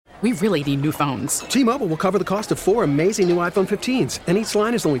We really need new phones. T-Mobile will cover the cost of 4 amazing new iPhone 15s, and each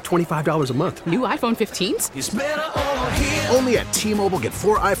line is only $25 a month. New iPhone 15s? It's better over here. Only at T-Mobile, get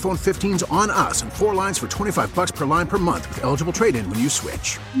 4 iPhone 15s on us and 4 lines for $25 per line per month with eligible trade-in when you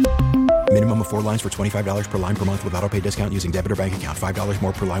switch. Minimum of 4 lines for $25 per line per month with autopay discount using debit or bank account. $5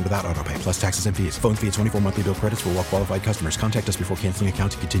 more per line without autopay, plus taxes and fees. Phone fee at 24 monthly bill credits for well-qualified customers. Contact us before canceling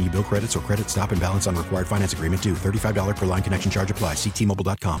account to continue bill credits or credit stop and balance on required finance agreement due. $35 per line connection charge applies. See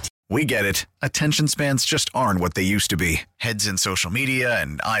T-Mobile.com. We get it. Attention spans just aren't what they used to be. Heads in social media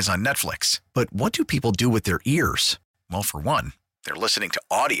and eyes on Netflix. But what do people do with their ears? Well, for one, they're listening to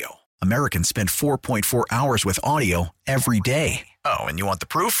audio. Americans spend 4.4 hours with audio every day. Oh, and you want the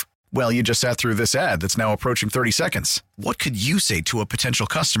proof? Well, you just sat through this ad that's now approaching 30 seconds. What could you say to a potential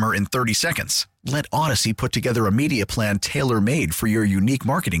customer in 30 seconds? Let Odyssey put together a media plan tailor-made for your unique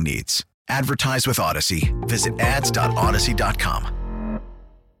marketing needs. Advertise with Odyssey. Visit ads.odyssey.com.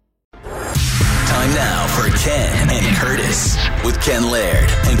 Time now for Ken and Curtis with Ken Laird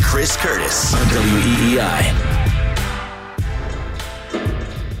and Chris Curtis on WEEI.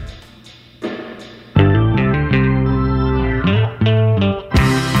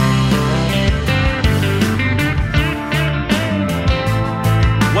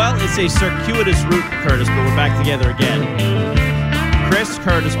 It's a circuitous route, Curtis, but we're back together again. Chris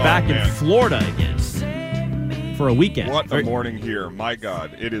Curtis back in Florida again for a weekend. What a morning here. My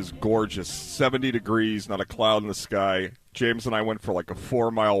God, it is gorgeous. 70 degrees, not a cloud in the sky. James and I went for like a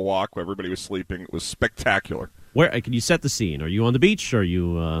 4-mile walk while everybody was sleeping. It was spectacular. Where can you set the scene? Are you on the beach? Or are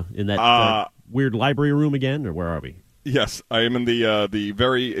you in that weird library room again? Or where are we? Yes, I am in the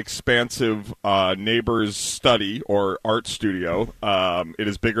very expansive neighbor's study or art studio. It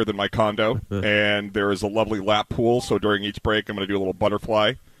is bigger than my condo, and there is a lovely lap pool. So during each break, I'm going to do a little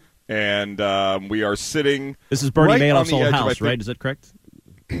butterfly, and we are sitting. This is Bernie right Madoff's old house, right? Is that correct?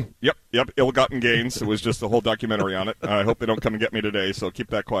 Yep. Ill-gotten gains. It was just a whole documentary on it. I hope they don't come and get me today, so keep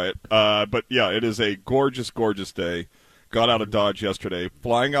that quiet. But yeah, it is a gorgeous, gorgeous day. Got out of Dodge yesterday,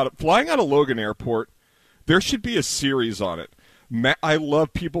 flying out of Logan Airport. There should be a series on it. I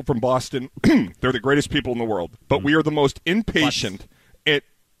love people from Boston. They're the greatest people in the world. But we are the most impatient.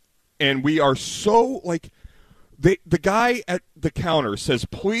 And we are so, like, the guy at the counter says,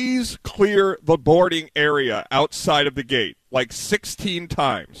 please clear the boarding area outside of the gate, like 16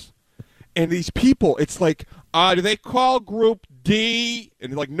 times. And these people, it's like, do they call Group D?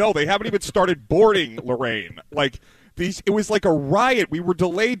 And they're like, no, they haven't even started boarding, Lorraine. Like, it was like a riot. We were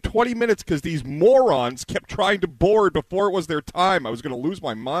delayed 20 minutes because these morons kept trying to board before it was their time. I was going to lose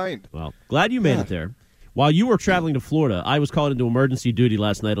my mind. Well, glad you made it there. While you were traveling to Florida, I was called into emergency duty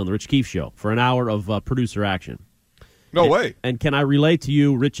last night on the Rich Keefe Show for an hour of producer action. No way. And can I relay to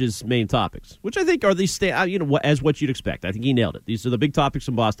you Rich's main topics, which I think are these, as what you'd expect. I think he nailed it. These are the big topics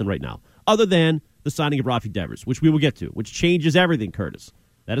in Boston right now, other than the signing of Rafi Devers, which we will get to, which changes everything, Curtis.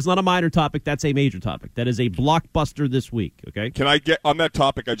 That is not a minor topic. That's a major topic. That is a blockbuster this week, okay? Can I get on that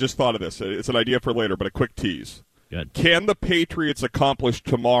topic? I just thought of this. It's an idea for later, but a quick tease. Good. Can the Patriots accomplish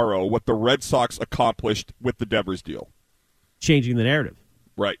tomorrow what the Red Sox accomplished with the Devers deal? Changing the narrative.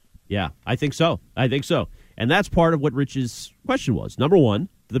 Right. Yeah, I think so. And that's part of what Rich's question was. Number one,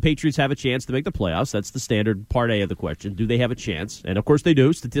 do the Patriots have a chance to make the playoffs? That's the standard part A of the question. Do they have a chance? And, of course, they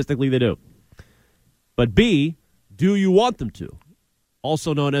do. Statistically, they do. But B, do you want them to?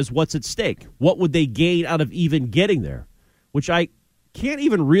 Also known as what's at stake. What would they gain out of even getting there? Which I can't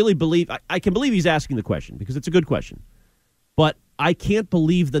even really believe. I can believe he's asking the question because it's a good question. But I can't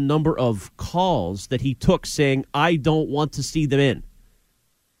believe the number of calls that he took saying, I don't want to see them in.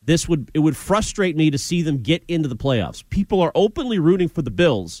 It would frustrate me to see them get into the playoffs. People are openly rooting for the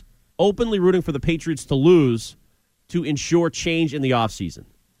Bills, openly rooting for the Patriots to lose to ensure change in the offseason.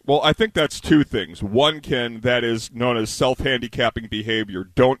 Well, I think that's two things. One, Ken, that is known as self-handicapping behavior.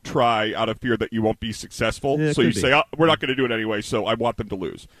 Don't try out of fear that you won't be successful. Yeah, so you say, we're not going to do it anyway, so I want them to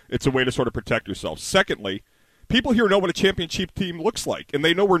lose. It's a way to sort of protect yourself. Secondly, people here know what a championship team looks like, and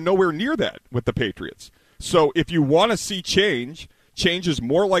they know we're nowhere near that with the Patriots. So if you want to see change is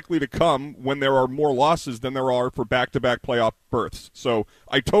more likely to come when there are more losses than there are for back-to-back playoff berths. So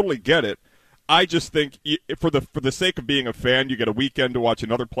I totally get it. I just think for the sake of being a fan, you get a weekend to watch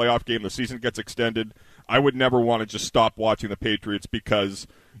another playoff game. The season gets extended. I would never want to just stop watching the Patriots because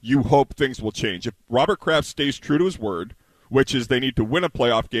you hope things will change. If Robert Kraft stays true to his word, which is they need to win a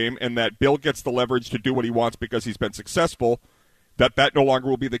playoff game and that Bill gets the leverage to do what he wants because he's been successful, that no longer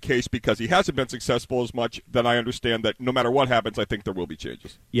will be the case because he hasn't been successful as much, then I understand that no matter what happens, I think there will be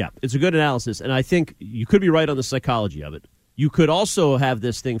changes. Yeah, it's a good analysis, and I think you could be right on the psychology of it. You could also have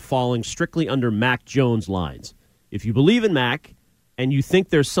this thing falling strictly under Mac Jones lines. If you believe in Mac and you think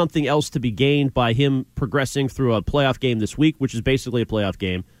there's something else to be gained by him progressing through a playoff game this week, which is basically a playoff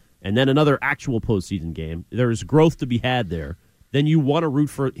game, and then another actual postseason game, there's growth to be had there, then you want to root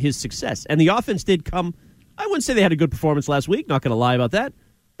for his success. And the offense did come, I wouldn't say they had a good performance last week, not going to lie about that,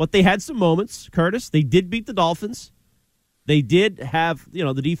 but they had some moments, Curtis. They did beat the Dolphins. They did have,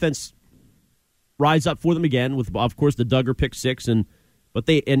 the defense rise up for them again with, of course, the Duggar pick six and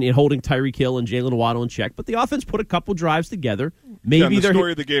holding Tyreek Hill and Jalen Waddle in check. But the offense put a couple drives together. Maybe the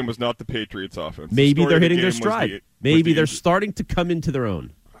story of the game was not the Patriots' offense. Maybe they're hitting their stride. Maybe they're starting to come into their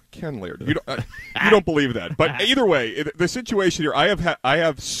own. Ken Laird, you don't believe that. But either way, the situation here, I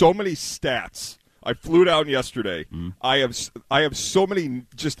have so many stats. I flew down yesterday. I have so many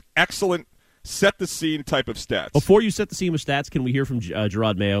just excellent set the scene type of stats. Before you set the scene with stats, can we hear from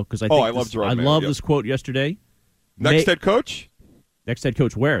Gerard Mayo? Because I love Gerard Mayo. I love this quote yesterday. Next head coach? Next head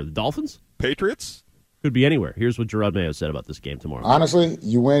coach where? The Dolphins? Patriots? Could be anywhere. Here's what Gerard Mayo said about this game tomorrow. Honestly,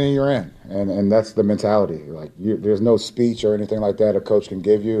 you win and you're in, and that's the mentality. There's no speech or anything like that a coach can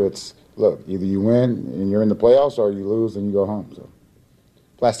give you. It's, look, either you win and you're in the playoffs or you lose and you go home. So,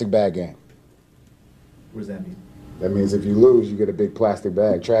 plastic bag game. What does that mean? That means if you lose, you get a big plastic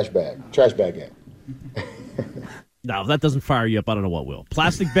bag, trash bag game. No, if that doesn't fire you up, I don't know what will.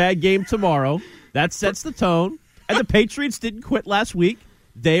 Plastic bag game tomorrow. That sets the tone. And the Patriots didn't quit last week.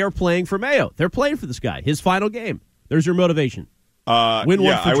 They are playing for Mayo. They're playing for this guy. His final game. There's your motivation. Win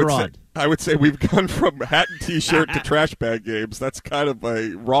one for Gerard. I would say we've gone from hat and T-shirt to trash bag games. That's kind of a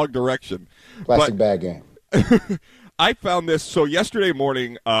wrong direction. Plastic bag game. I found this. So yesterday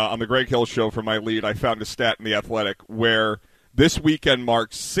morning on the Greg Hill Show for my lead, I found a stat in The Athletic where this weekend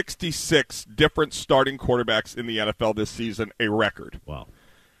marks 66 different starting quarterbacks in the NFL this season, a record. Wow.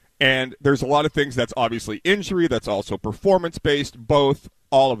 And there's a lot of things that's obviously injury, that's also performance-based, both,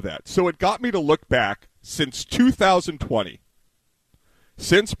 all of that. So it got me to look back since 2020,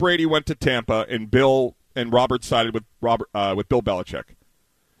 since Brady went to Tampa and Bill and Robert sided with Bill Belichick.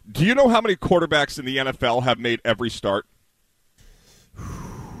 Do you know how many quarterbacks in the NFL have made every start?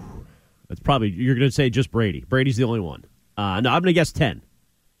 That's probably, you're going to say just Brady. Brady's the only one. No, I'm going to guess 10.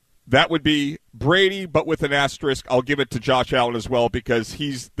 That would be Brady, but with an asterisk. I'll give it to Josh Allen as well because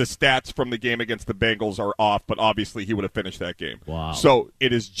the stats from the game against the Bengals are off, but obviously he would have finished that game. Wow. So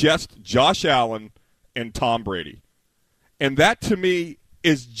it is just Josh Allen and Tom Brady. And that, to me,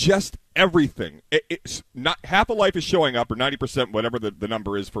 is just everything. It's not half a life is showing up, or 90%, whatever the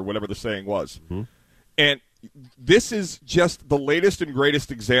number is for whatever the saying was. Mm-hmm. And this is just the latest and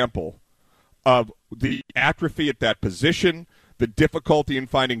greatest example of the atrophy at that position, the difficulty in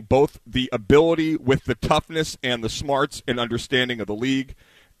finding both the ability with the toughness and the smarts and understanding of the league.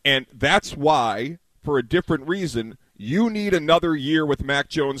 And that's why, for a different reason, you need another year with Mac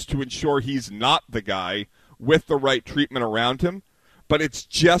Jones to ensure he's not the guy with the right treatment around him. But it's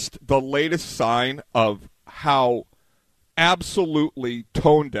just the latest sign of how absolutely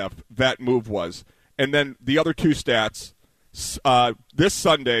tone-deaf that move was. And then the other two stats, this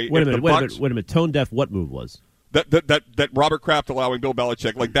Sunday... Wait a minute. Tone-deaf what move was? That Robert Kraft allowing Bill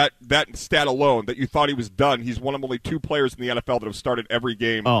Belichick, like that stat alone, that you thought he was done. He's one of only two players in the NFL that have started every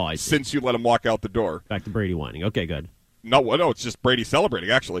game since you let him walk out the door. Back to Brady whining. Okay, good. No, it's just Brady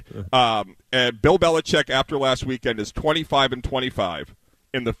celebrating, actually. And Bill Belichick, after last weekend, is 25-25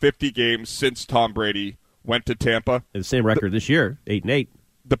 in the 50 games since Tom Brady went to Tampa. And the same record this year, 8-8.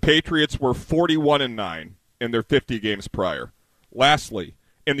 The Patriots were 41-9 in their 50 games prior. Lastly,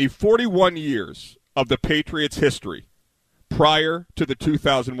 in the 41 years of the Patriots' history prior to the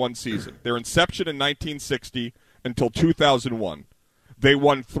 2001 season, their inception in 1960 until 2001, they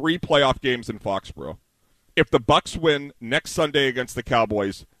won 3 playoff games in Foxborough. If the Bucs win next Sunday against the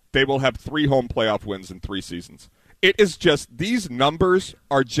Cowboys, they will have 3 home playoff wins in 3 seasons. It is just, these numbers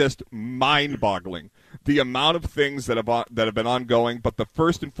are just mind-boggling. The amount of things that have been ongoing, but the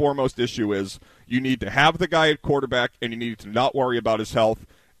first and foremost issue is you need to have the guy at quarterback and you need to not worry about his health.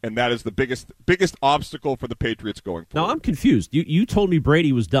 And that is the biggest obstacle for the Patriots going forward. Now, I'm confused. You told me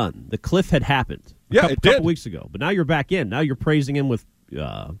Brady was done. The cliff had happened a couple weeks ago. But now you're back in. Now you're praising him with...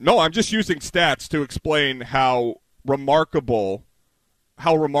 No, I'm just using stats to explain how remarkably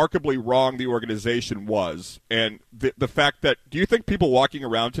wrong the organization was. And the fact that... Do you think people walking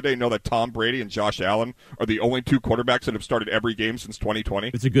around today know that Tom Brady and Josh Allen are the only 2 quarterbacks that have started every game since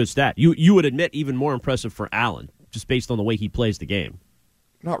 2020? It's a good stat. You would admit even more impressive for Allen, just based on the way he plays the game.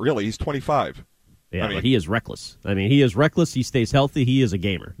 Not really. He's 25. Yeah, but he is reckless. He is reckless. He stays healthy. He is a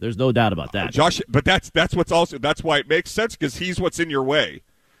gamer. There's no doubt about that. Josh, but that's why it makes sense, because he's what's in your way.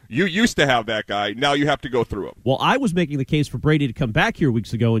 You used to have that guy. Now you have to go through him. Well, I was making the case for Brady to come back here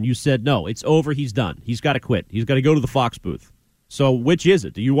weeks ago, and you said, no, it's over. He's done. He's got to quit. He's got to go to the Fox booth. So which is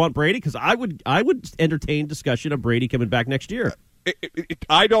it? Do you want Brady? Because I would entertain discussion of Brady coming back next year.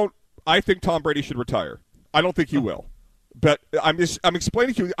 I think Tom Brady should retire. I don't think he will. But I'm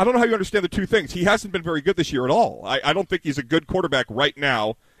explaining to you, I don't know how you understand the two things. He hasn't been very good this year at all. I don't think he's a good quarterback right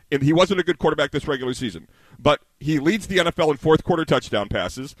now, and he wasn't a good quarterback this regular season. But he leads the NFL in fourth quarter touchdown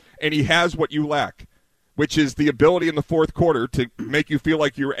passes, and he has what you lack, which is the ability in the fourth quarter to make you feel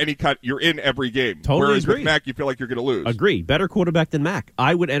like you're in every game. Totally Whereas agree. with Mac, you feel like you're going to lose. Agree. Better quarterback than Mac.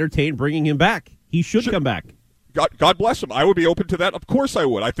 I would entertain bringing him back. He should come back. God bless him. I would be open to that. Of course I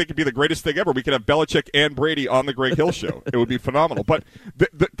would. I think it'd be the greatest thing ever. We could have Belichick and Brady on the Greg Hill Show. It would be phenomenal. But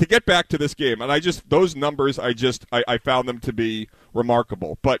to get back to this game, and those numbers, I found them to be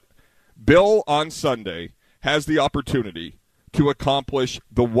remarkable. But Bill on Sunday has the opportunity to accomplish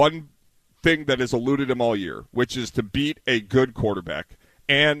the one thing that has eluded him all year, which is to beat a good quarterback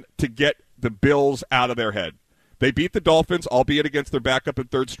and to get the Bills out of their head. They beat the Dolphins, albeit against their backup and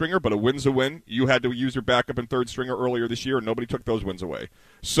third stringer, but a win's a win. You had to use your backup and third stringer earlier this year, and nobody took those wins away.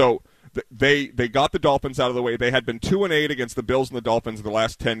 So they got the Dolphins out of the way. They had been 2-8 against the Bills and the Dolphins in the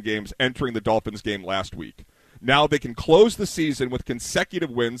last 10 games, entering the Dolphins game last week. Now they can close the season with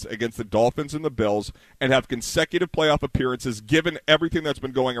consecutive wins against the Dolphins and the Bills and have consecutive playoff appearances given everything that's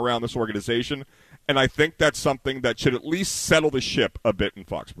been going around this organization. And I think that's something that should at least settle the ship a bit in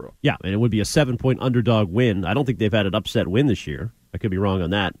Foxborough. Yeah, and it would be a 7-point underdog win. I don't think they've had an upset win this year. I could be wrong on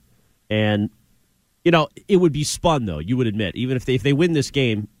that. And, it would be spun, though, you would admit. Even if they win this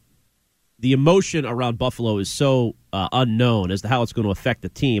game, the emotion around Buffalo is so unknown as to how it's going to affect the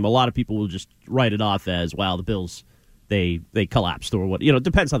team. A lot of people will just write it off as, wow, the Bills, they collapsed or what. It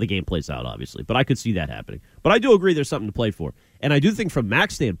depends how the game plays out, obviously. But I could see that happening. But I do agree there's something to play for. And I do think from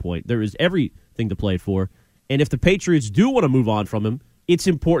Mac's standpoint, there is everything to play for. And if the Patriots do want to move on from him, it's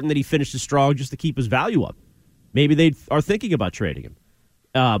important that he finishes strong just to keep his value up. Maybe they are thinking about trading him.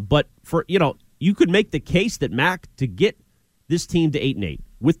 But for you could make the case that Mac, to get this team to 8-8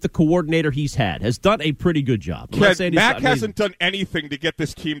 with the coordinator he's had, has done a pretty good job. Mac hasn't done anything to get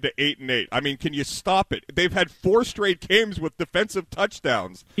this team to 8-8. I mean, can you stop it? They've had 4 straight games with defensive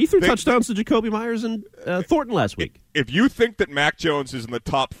touchdowns. He threw touchdowns to Jacoby Myers and Thornton last week. If you think that Mac Jones is in the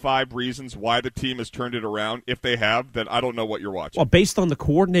top 5 reasons why the team has turned it around, if they have, then I don't know what you're watching. Well, based on the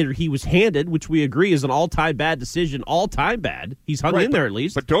coordinator he was handed, which we agree is an all-time bad decision, all-time bad, he's hung in there at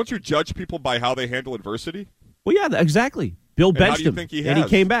least. But don't you judge people by how they handle adversity? Well, yeah, exactly. Bill benched him, and he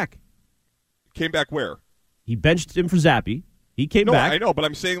came back. Came back where? He benched him for Zappe. He came back. I know, but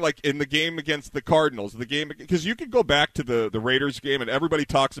I'm saying like in the game against the Cardinals, because you could go back to the Raiders game, and everybody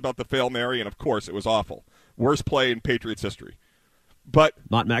talks about the Hail Mary, and of course it was awful. Worst play in Patriots history. But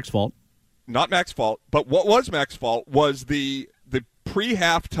not Mac's fault. Not Mac's fault. But what was Mac's fault was the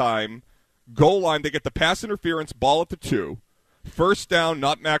pre-halftime goal line. They get the pass interference, ball at the 2. First down,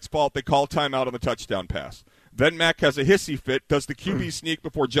 not Mac's fault. They call timeout on the touchdown pass. Then Mac has a hissy fit, does the QB sneak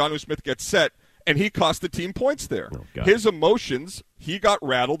before Jonnu Smith gets set, and he cost the team points there. His emotions, he got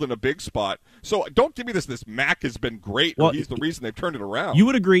rattled in a big spot. So don't give me this Mac has been great, or he's the reason they've turned it around. You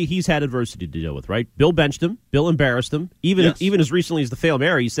would agree he's had adversity to deal with, right? Bill benched him. Bill embarrassed him. Even as recently as the Hail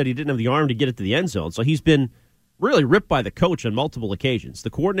Mary, he said he didn't have the arm to get it to the end zone. So he's been really ripped by the coach on multiple occasions. The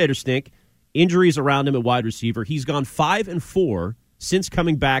coordinator stink, injuries around him at wide receiver. He's gone 5-4 since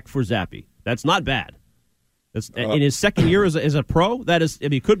coming back for Zappe. That's not bad. In his second year as a pro, that is,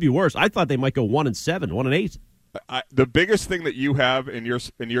 it could be worse. I thought they might go 1-7, 1-8. The biggest thing that you have in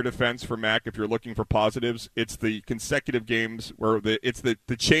your defense for Mac, if you're looking for positives, it's the consecutive games where it's the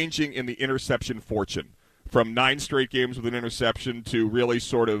changing in the interception fortune from 9 straight games with an interception to really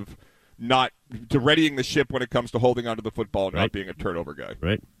sort of not to readying the ship when it comes to holding onto the football and not being a turnover guy.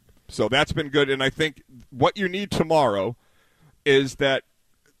 Right. So that's been good, and I think what you need tomorrow is that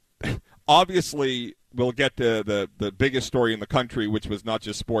obviously. We'll get to the biggest story in the country, which was not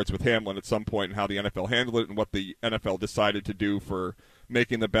just sports with Hamlin at some point and how the NFL handled it and what the NFL decided to do for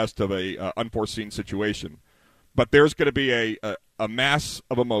making the best of a unforeseen situation. But there's going to be a mass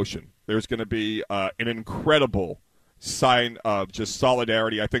of emotion. There's going to be an incredible sign of just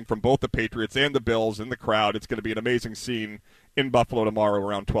solidarity, I think, from both the Patriots and the Bills and the crowd. It's going to be an amazing scene in Buffalo tomorrow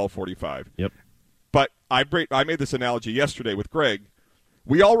around 12:45. Yep. But I made this analogy yesterday with Greg.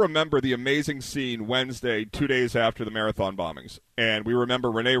 We all remember the amazing scene Wednesday, 2 days after the marathon bombings. And we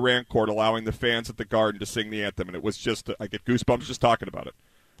remember Rene Rancourt allowing the fans at the Garden to sing the anthem. And it was just, I get goosebumps just talking about it.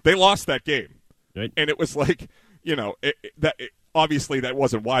 They lost that game. Right. And it was like, obviously that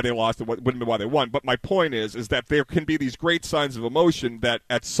wasn't why they lost. It wouldn't be why they won. But my point is that there can be these great signs of emotion that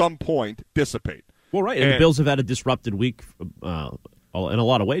at some point dissipate. Well, right. And the Bills have had a disrupted week In a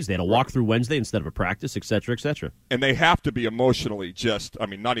lot of ways, they had a walkthrough Wednesday instead of a practice, et cetera, et cetera. And they have to be emotionally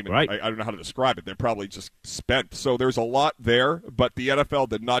not even, right. I don't know how to describe it. They're probably just spent. So there's a lot there, but the NFL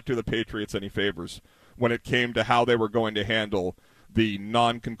did not do the Patriots any favors when it came to how they were going to handle the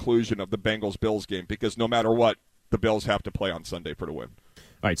non-conclusion of the Bengals-Bills game, because no matter what, the Bills have to play on Sunday for the win.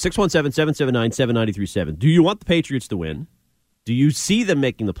 All right, 617-779-7937. Do you want the Patriots to win? Do you see them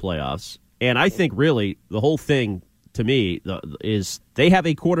making the playoffs? And I think really the whole thing to me is they have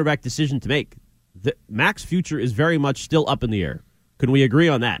a quarterback decision to make. Mac's future is very much still up in the air. Can we agree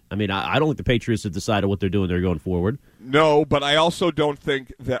on that? I mean, I don't think the Patriots have decided what they're doing. They're going forward. No, but I also don't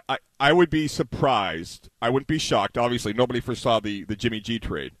think that I would be surprised. I wouldn't be shocked. Obviously, nobody foresaw the Jimmy G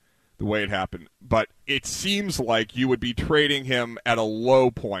trade the way it happened. But it seems like you would be trading him at a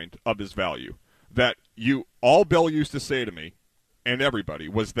low point of his value. That all Bill used to say to me and everybody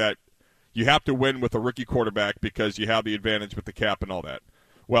was that you have to win with a rookie quarterback because you have the advantage with the cap and all that.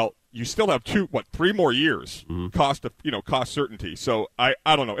 Well, you still have 3 more years cost certainty. So I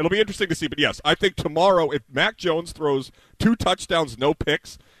don't know. It'll be interesting to see. But yes, I think tomorrow if Mac Jones throws 2 touchdowns, no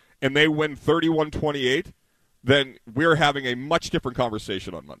picks, and they win 31-28, then we're having a much different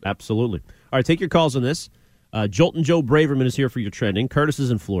conversation on Monday. Absolutely. All right, take your calls on this. Jolton Joe Braverman is here for your trending. Curtis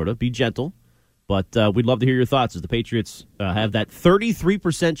is in Florida. Be gentle. But we'd love to hear your thoughts as the Patriots have that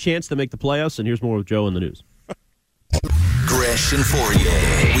 33% chance to make the playoffs. And here's more with Joe in the news. Gresh and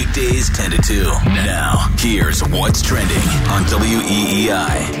Fourier, weekdays 10 to 2. Now, here's what's trending on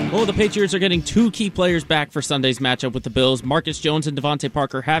WEEI. Well, the Patriots are getting 2 key players back for Sunday's matchup with the Bills. Marcus Jones and Devontae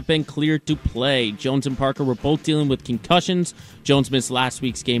Parker have been cleared to play. Jones and Parker were both dealing with concussions. Jones missed last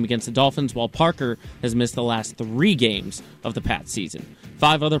week's game against the Dolphins, while Parker has missed the last 3 games of the Pats season.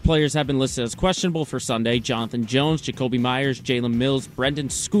 5 other players have been listed as questionable for Sunday: Jonathan Jones, Jacoby Myers, Jalen Mills, Brendan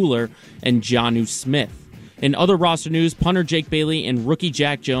Schooler, and Jonnu Smith. In other roster news, punter Jake Bailey and rookie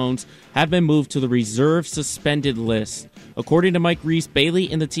Jack Jones have been moved to the reserve suspended list. According to Mike Reese,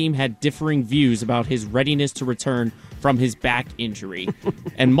 Bailey and the team had differing views about his readiness to return from his back injury.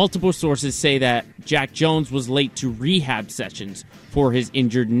 And multiple sources say that Jack Jones was late to rehab sessions for his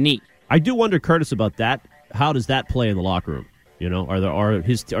injured knee. I do wonder, Curtis, about that. How does that play in the locker room? You know,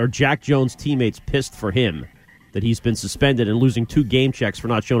 are Jack Jones' teammates pissed for him that he's been suspended and losing 2 game checks for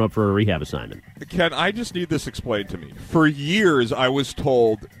not showing up for a rehab assignment? Ken, I just need this explained to me. For years, I was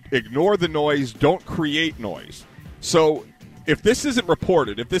told, ignore the noise, don't create noise. So if this isn't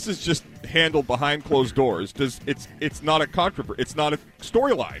reported, if this is just handled behind closed doors, it's not a controversy, it's not a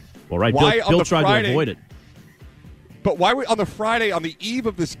storyline. Well, right, Bill tried to avoid it. But why on the Friday, on the eve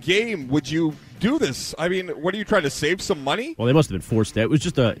of this game, would you do this? I mean, what are you trying to save some money? Well, they must have been forced to. It was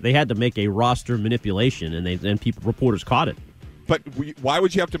just they had to make a roster manipulation, and reporters caught it. But why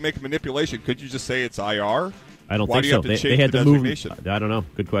would you have to make a manipulation? Could you just say it's IR? I don't think so. Have to they had the to move. designation? I don't know.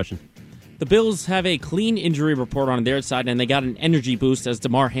 Good question. The Bills have a clean injury report on their side, and they got an energy boost as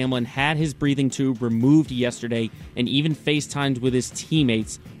Damar Hamlin had his breathing tube removed yesterday and even FaceTimed with his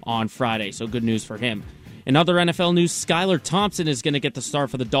teammates on Friday. So good news for him. In other NFL news, Skylar Thompson is going to get the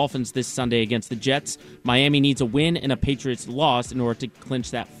start for the Dolphins this Sunday against the Jets. Miami needs a win and a Patriots loss in order to clinch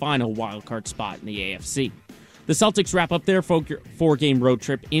that final wildcard spot in the AFC. The Celtics wrap up their 4-game road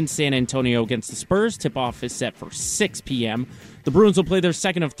trip in San Antonio against the Spurs. Tip-off is set for 6 p.m. The Bruins will play their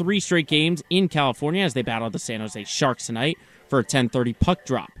second of 3 straight games in California as they battle the San Jose Sharks tonight for a 10:30 puck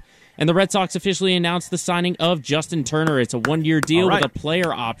drop. And the Red Sox officially announced the signing of Justin Turner. It's a 1-year deal with a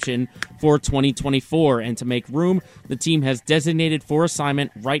player option for 2024. And to make room, the team has designated for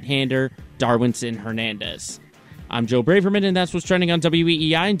assignment right-hander Darwinson Hernandez. I'm Joe Braverman, and that's what's trending on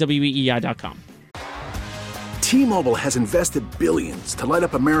WEEI and WEEI.com. T-Mobile has invested billions to light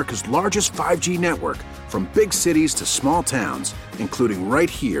up America's largest 5G network, from big cities to small towns, including right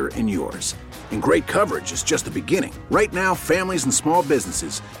here in yours. And great coverage is just the beginning. Right now, families and small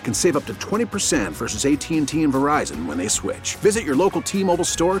businesses can save up to 20% versus AT&T and Verizon when they switch. Visit your local T-Mobile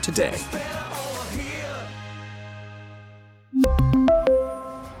store today.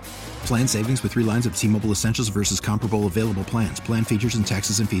 Plan savings with 3 lines of T-Mobile Essentials versus comparable available plans. Plan features and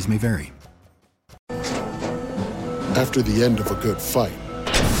taxes and fees may vary. After the end of a good fight,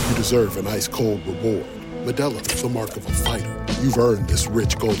 you deserve an ice-cold reward. Modelo is the mark of a fighter. You've earned this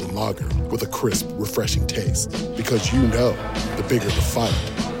rich golden lager with a crisp, refreshing taste. Because you know, the bigger the fight,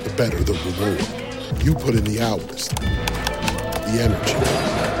 the better the reward. You put in the hours, the energy,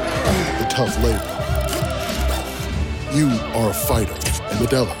 the tough labor. You are a fighter, and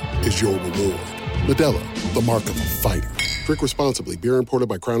Modelo is your reward. Modelo, the mark of a fighter. Drink responsibly. Beer imported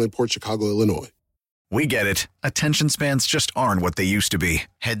by Crown Imports, Chicago, Illinois. We get it. Attention spans just aren't what they used to be.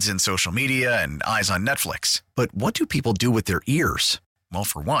 Heads in social media and eyes on Netflix. But what do people do with their ears? Well,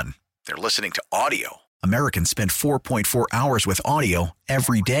 for one, they're listening to audio. Americans spend 4.4 hours with audio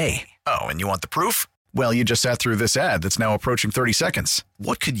every day. Oh, and you want the proof? Well, you just sat through this ad that's now approaching 30 seconds.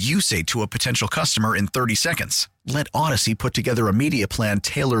 What could you say to a potential customer in 30 seconds? Let Odyssey put together a media plan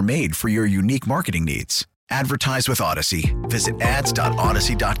tailor-made for your unique marketing needs. Advertise with Odyssey. Visit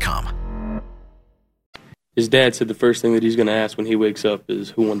ads.odyssey.com. His dad said the first thing that he's going to ask when he wakes up is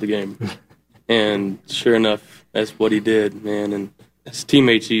who won the game. And sure enough, that's what he did, man. And as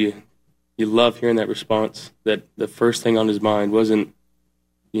teammates, you love hearing that response, that the first thing on his mind wasn't,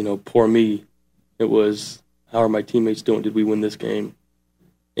 poor me. It was, how are my teammates doing? Did we win this game?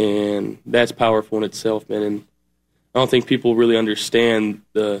 And that's powerful in itself, man. And I don't think people really understand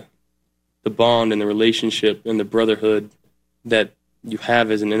the bond and the relationship and the brotherhood that you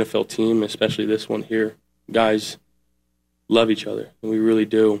have as an NFL team, especially this one here. Guys love each other, and we really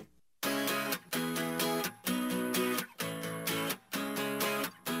do.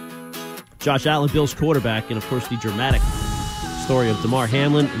 Josh Allen, Bills quarterback, and of course the dramatic story of Damar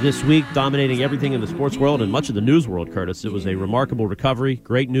Hamlin this week, dominating everything in the sports world and much of the news world, Curtis. It was a remarkable recovery.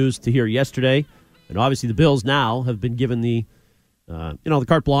 Great news to hear yesterday. And obviously the Bills now have been given the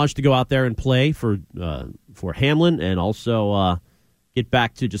carte blanche to go out there and play for Hamlin and also get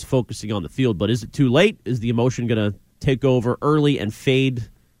back to just focusing on the field. But is it too late? Is the emotion going to take over early and fade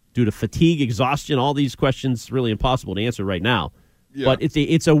due to fatigue, exhaustion? All these questions really impossible to answer right now. Yeah. But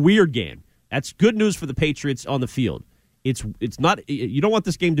it's a weird game. That's good news for the Patriots on the field. It's not. You don't want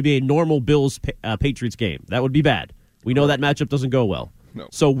this game to be a normal Bills Patriots game. That would be bad. We know that matchup doesn't go well. No.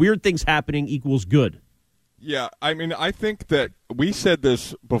 So weird things happening equals good. Yeah, I mean, I think that we said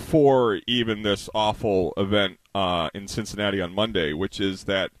this before even this awful event in Cincinnati on Monday, which is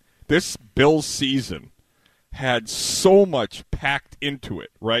that this Bills season had so much packed into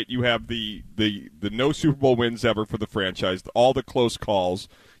it, right? You have the no Super Bowl wins ever for the franchise, all the close calls.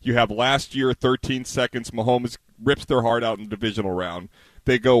 You have last year, 13 seconds, Mahomes rips their heart out in the divisional round.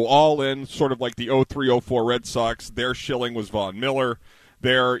 They go all in, sort of like the 03-04 Red Sox. Their shilling was Von Miller.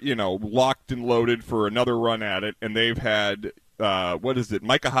 They're, locked and loaded for another run at it, and they've had,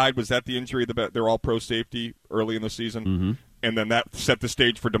 Micah Hyde, was that the injury? They're all-pro safety early in the season? Mm-hmm. And then that set the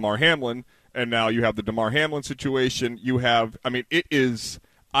stage for Damar Hamlin, and now you have the Damar Hamlin situation. You have,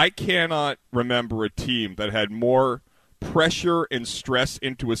 I cannot remember a team that had more pressure and stress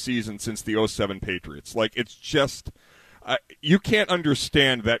into a season since the 07 Patriots. Like, it's just... you can't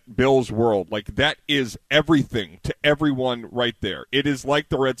understand that Bills world. Like, that is everything to everyone right there. It is like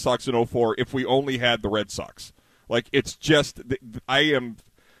the Red Sox in 04 if we only had the Red Sox. Like, it's just, it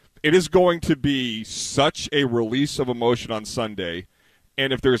is going to be such a release of emotion on Sunday.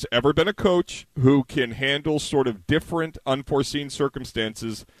 And if there's ever been a coach who can handle sort of different unforeseen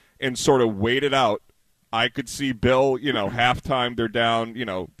circumstances and sort of wait it out, I could see Bill, halftime, they're down,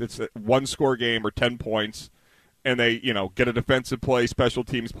 it's a one-score game or 10 points. And they, get a defensive play, special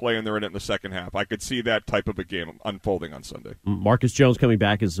teams play, and they're in it in the second half. I could see that type of a game unfolding on Sunday. Marcus Jones coming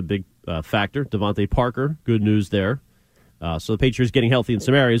back is a big factor. Devontae Parker, good news there. So the Patriots getting healthy in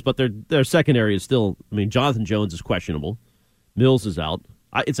some areas, but their secondary is still, Jonathan Jones is questionable. Mills is out.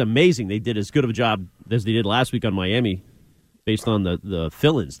 It's amazing they did as good of a job as they did last week on Miami based on the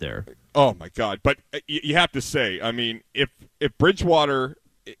fill-ins there. Oh, my God. But you have to say, if Bridgewater...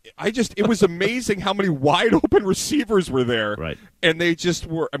 it was amazing how many wide open receivers were there. Right. And they just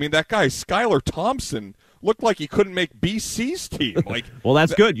were, that guy, Skylar Thompson, looked like he couldn't make BC's team. Like, well,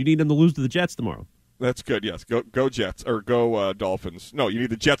 that's good. You need him to lose to the Jets tomorrow. That's good, yes. Go Jets, or go Dolphins. No, you need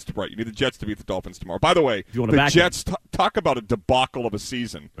the Jets to beat the Dolphins tomorrow. By the way, the Jets, talk about a debacle of a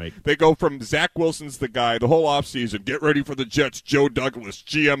season. Right. They go from Zach Wilson's the guy, the whole offseason, get ready for the Jets, Joe Douglas,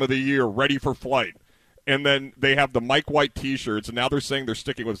 GM of the year, ready for flight. And then they have the Mike White T-shirts, and now they're saying they're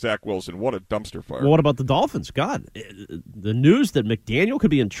sticking with Zach Wilson. What a dumpster fire. Well, what about the Dolphins? God, the news that McDaniel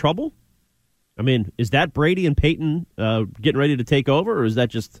could be in trouble? Is that Brady and Peyton getting ready to take over, or is that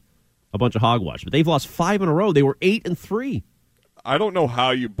just a bunch of hogwash? But they've lost 5 in a row. They were 8-3. I don't know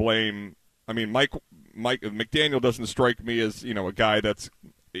how you blame – Mike McDaniel doesn't strike me as, a guy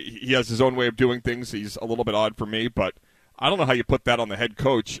he has his own way of doing things. He's a little bit odd for me, but – I don't know how you put that on the head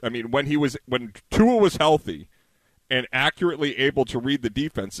coach. When Tua was healthy and accurately able to read the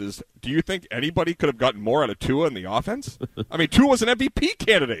defenses, do you think anybody could have gotten more out of Tua in the offense? Tua was an MVP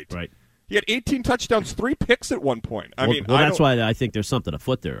candidate. Right. He had 18 touchdowns, 3 picks at one point. That's why I think there's something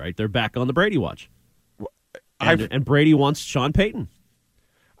afoot there, right? They're back on the Brady watch. And Brady wants Sean Payton.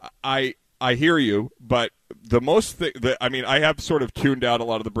 I I hear you, but the most thing that I have sort of tuned out a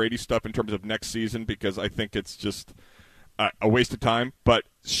lot of the Brady stuff in terms of next season because I think it's just a waste of time. But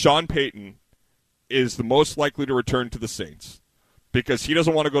Sean Payton is the most likely to return to the Saints because he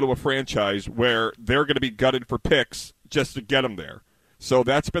doesn't want to go to a franchise where they're going to be gutted for picks just to get him there. So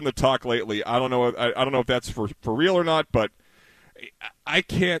that's been the talk lately. I don't know. I don't know if that's for real or not, but I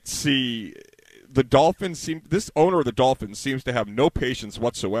can't see the Dolphins. This owner of the Dolphins seems to have no patience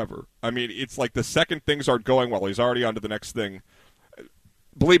whatsoever. I mean, it's like the second things aren't going well, he's already on to the next thing.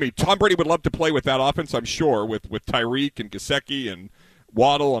 Believe me, Tom Brady would love to play with that offense, I'm sure, with Tyreek and Gesicki and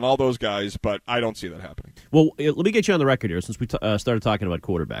Waddle and all those guys, but I don't see that happening. Well, let me get you on the record here since we started talking about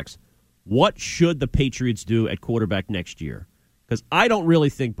quarterbacks. What should the Patriots do at quarterback next year? Because I don't really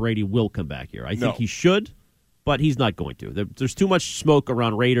think Brady will come back here. I think he should, but he's not going to. There's too much smoke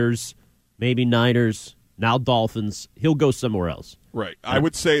around Raiders, maybe Niners, now Dolphins. He'll go somewhere else. Right. I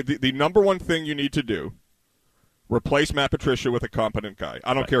would say the number one thing you need to do, replace Matt Patricia with a competent guy.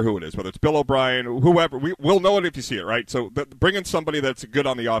 I don't care who it is, whether it's Bill O'Brien, whoever. We'll know it if you see it, right? So bring in somebody that's good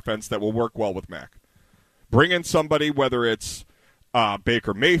on the offense that will work well with Mac. Bring in somebody, whether it's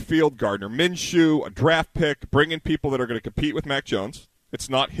Baker Mayfield, Gardner Minshew, a draft pick. Bring in people that are going to compete with Mac Jones. It's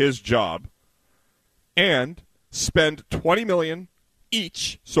not his job. And spend $20 million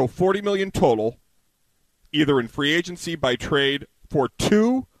each, so $40 million total, either in free agency by trade for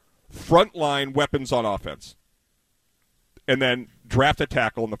 2 frontline weapons on offense. And then draft a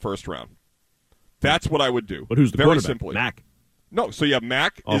tackle in the first round. That's what I would do. But who's the Very quarterback? simply. Mac. No, so you have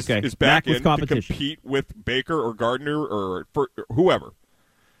Mac is back in to compete with Baker or Gardner or whoever.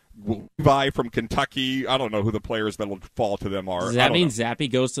 Levi from Kentucky. I don't know who the players that will fall to them are. Does that mean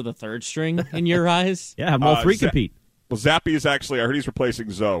Zappy goes to the third string in your eyes? Yeah, have all three compete. Well, Zappy is actually, I heard he's replacing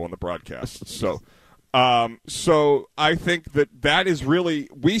Zoe on the broadcast. So I think that is really,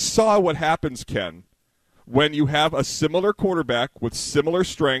 we saw what happens, Ken, when you have a similar quarterback with similar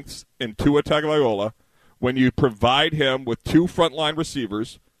strengths in Tua Tagovailoa. When you provide him with 2 frontline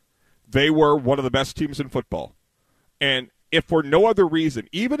receivers, they were one of the best teams in football. And if for no other reason,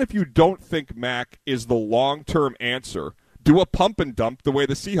 even if you don't think Mac is the long-term answer, do a pump and dump the way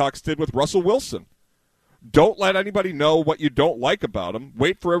the Seahawks did with Russell Wilson. Don't let anybody know what you don't like about him.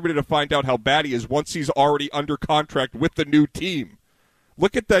 Wait for everybody to find out how bad he is once he's already under contract with the new team.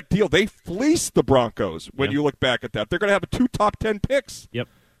 Look at that deal. They fleeced the Broncos when you look back at that. They're going to have 2 top 10 picks. Yep.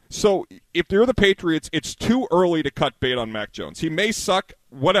 So if you're the Patriots, it's too early to cut bait on Mac Jones. He may suck,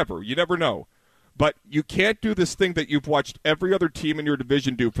 whatever. You never know. But you can't do this thing that you've watched every other team in your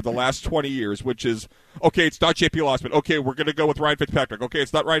division do for the last 20 years, which is, okay, it's not J.P. Lossman. Okay, we're going to go with Ryan Fitzpatrick. Okay,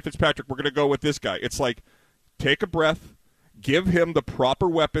 it's not Ryan Fitzpatrick. We're going to go with this guy. It's like, take a breath, give him the proper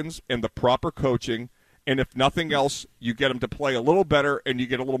weapons and the proper coaching, and if nothing else, you get him to play a little better and you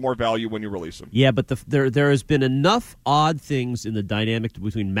get a little more value when you release him. Yeah, but there has been enough odd things in the dynamic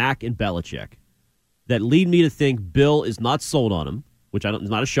between Mac and Belichick that lead me to think Bill is not sold on him, which is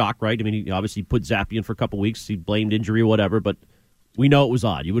not a shock, right? I mean, he obviously put Zappy in for a couple weeks. He blamed injury or whatever, but we know it was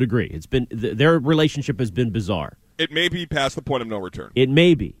odd. You would agree. It's been their relationship has been bizarre. It may be past the point of no return. It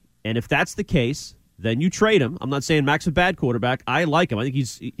may be. And if that's the case, then you trade him. I'm not saying Mac's a bad quarterback. I like him. I think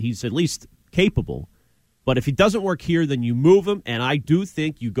he's at least capable. But if he doesn't work here, then you move him, and I do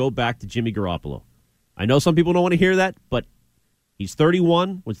think you go back to Jimmy Garoppolo. I know some people don't want to hear that, but he's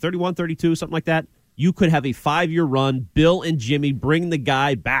 31, 32, something like that. You could have a 5-year run. Bill and Jimmy bring the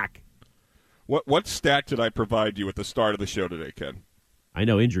guy back. What stat did I provide you at the start of the show today, Ken? I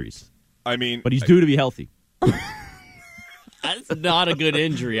know injuries. I mean, but he's due to be healthy. That's not a good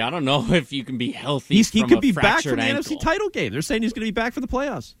injury. I don't know if you can be healthy. He could be back from the ankle. NFC title game. They're saying he's going to be back for the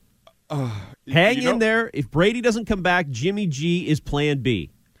playoffs. Hang in there. If Brady doesn't come back, Jimmy G is plan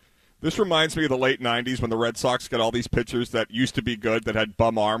B. This reminds me of the late 90s when the Red Sox got all these pitchers that used to be good that had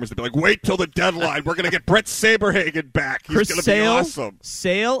bum arms. They'd be like, wait till the deadline. We're going to get Brett Saberhagen back. He's going to be awesome.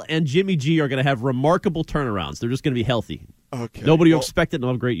 Sale and Jimmy G are going to have remarkable turnarounds. They're just going to be healthy. Okay. Nobody will expect it and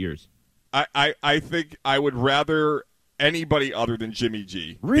they'll have great years. I think I would rather anybody other than Jimmy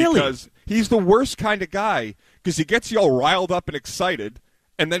G. Really? Because he's the worst kind of guy because he gets you all riled up and excited,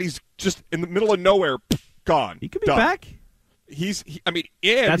 and then he's just in the middle of nowhere, gone. He could be back. That's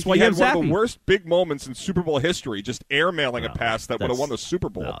why he had one of the worst big moments in Super Bowl history, just airmailing a pass that would have won the Super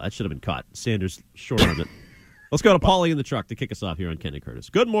Bowl. No, that should have been caught. Sanders short-armed it. Let's go to Paulie in the truck to kick us off here on Ken and Curtis.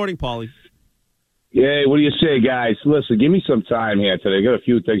 Good morning, Paulie. Yeah, what do you say, guys? Listen, give me some time here today. I got a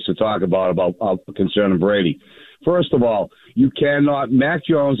few things to talk about concerning Brady. First of all, you cannot. Mac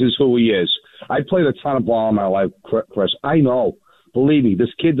Jones is who he is. I played a ton of ball in my life, Chris. I know Believe me,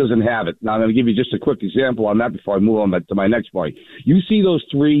 this kid doesn't have it. Now, I'm going to give you just a quick example on that before I move on to my next point. You see those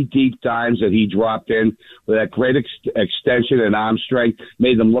 3 deep dimes that he dropped in with that great extension and arm strength,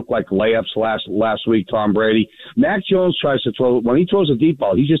 made them look like layups last week, Tom Brady. Mac Jones tries to throw, when he throws a deep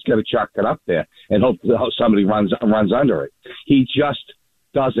ball, he's just got to chuck it up there and hope somebody runs under it. He just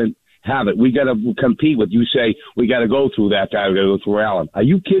doesn't have it. We got to compete with, you say, we got to go through that guy, we got to go through Allen. Are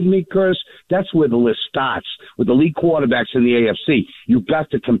you kidding me, Curtis? That's where the list starts, with elite quarterbacks in the AFC. You've got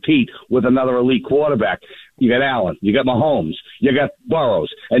to compete with another elite quarterback. You got Allen, you got Mahomes, you got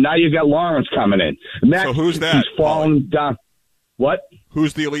Burrows, and now you got Lawrence coming in. Matt, so who's that? He's falling down. What?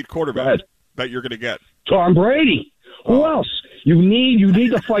 Who's the elite quarterback that you're going to get? Tom Brady. Who else? You need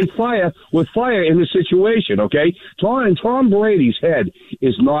to fight fire with fire in this situation, okay? Tom Brady's head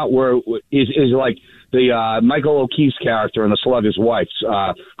is not where is like the Michael O'Keefe's character in The Slugger's Wife,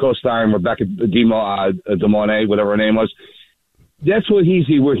 co-starring Rebecca De Mornay, whatever her name was. That's where he's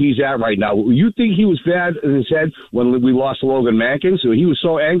at right now. You think he was bad in his head when we lost Logan Mankins? So he was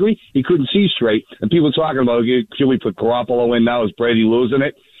so angry he couldn't see straight, and people talking about, should we put Garoppolo in now? Is Brady losing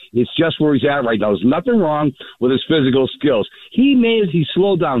it? It's just where he's at right now. There's nothing wrong with his physical skills. He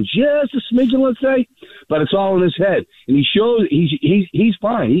slowed down just a smidgen, let's say, but it's all in his head. And he shows he's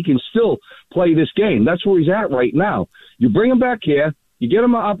fine. He can still play this game. That's where he's at right now. You bring him back here, you get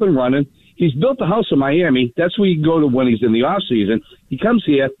him up and running. He's built a house in Miami. That's where you can go to when he's in the off season. He comes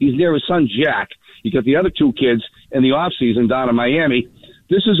here. He's near his son Jack. You got the other 2 kids in the off season down in Miami.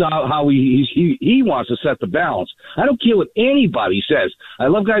 This is how he wants to set the balance. I don't care what anybody says. I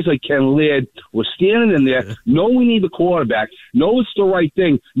love guys like Ken Laird. We're standing in there. No, we need the quarterback. No, it's the right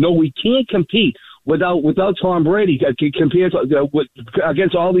thing. No, we can't compete without Tom Brady compared to,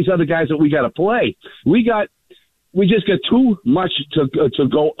 against all these other guys that we got to play. We just got too much to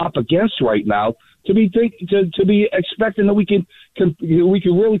go up against right now to be expecting that we can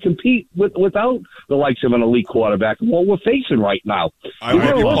really compete without the likes of an elite quarterback. What we're facing right now.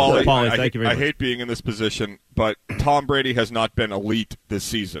 I hate being in this position, but Tom Brady has not been elite this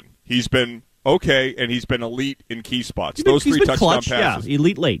season. He's been okay, and he's been elite in key spots. Those 3 touchdown clutch, passes. Yeah,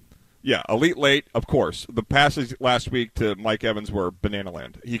 elite late. Yeah, elite late, of course. The passes last week to Mike Evans were banana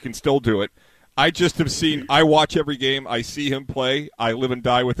land. He can still do it. I just have seen – I watch every game. I see him play. I live and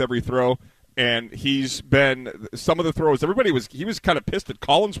die with every throw. And he's been – some of the throws, he was kind of pissed at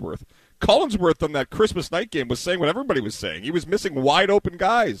Collinsworth. Collinsworth on that Christmas night game was saying what everybody was saying. He was missing wide-open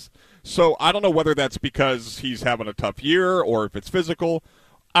guys. So I don't know whether that's because he's having a tough year or if it's physical.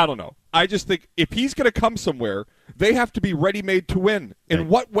 I don't know. I just think if he's going to come somewhere, they have to be ready-made to win. In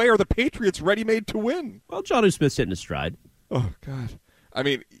what way are the Patriots ready-made to win? Well, Jonnu Smith's hitting his stride. Oh, God. I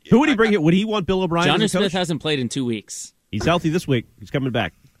mean, who would he bring in? Would he want Bill O'Brien? Jonnu Smith hasn't played in 2 weeks. He's healthy this week. He's coming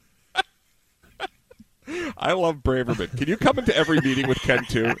back. I love Braverman. Can you come into every meeting with Ken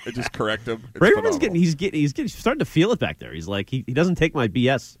too and just correct him? Braverman's he's starting to feel it back there. He's like he doesn't take my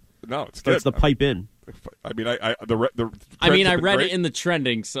BS. No, it's starts good. to pipe in. I mean, I read it in the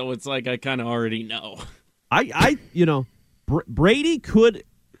trending, so it's like I kind of already know. Brady could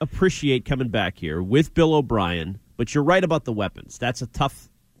appreciate coming back here with Bill O'Brien, but you're right about the weapons. That's a tough.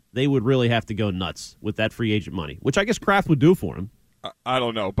 They would really have to go nuts with that free agent money, which I guess Kraft would do for him. I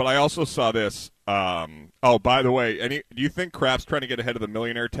don't know, but I also saw this. By the way, do you think Kraft's trying to get ahead of the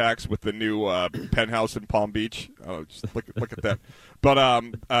millionaire tax with the new penthouse in Palm Beach? Oh, just look at that. But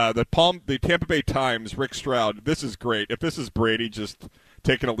the Tampa Bay Times, Rick Stroud. This is great. If this is Brady just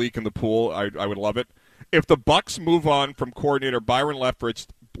taking a leak in the pool, I would love it. If the Bucs move on from coordinator Byron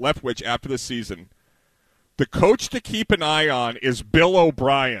Leftwich after the season, the coach to keep an eye on is Bill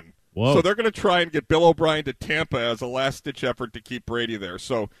O'Brien. Whoa. So they're going to try and get Bill O'Brien to Tampa as a last-ditch effort to keep Brady there.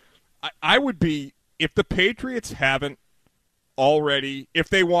 So I would be, if the Patriots haven't already, if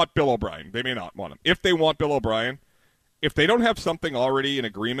they want Bill O'Brien, they may not want him. If they want Bill O'Brien, if they don't have something already in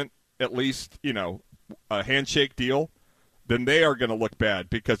agreement, at least, a handshake deal, then they are going to look bad.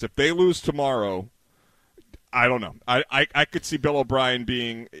 Because if they lose tomorrow, I don't know. I could see Bill O'Brien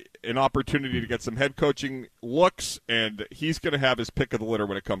being an opportunity to get some head coaching looks, and he's going to have his pick of the litter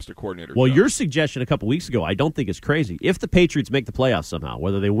when it comes to coordinator. Well, jobs. Your suggestion a couple weeks ago, I don't think is crazy. If the Patriots make the playoffs somehow,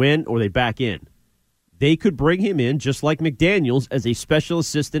 whether they win or they back in, they could bring him in just like McDaniels as a special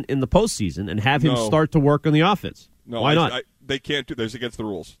assistant in the postseason and have him start to work on the offense. No, why not? They can't do this against the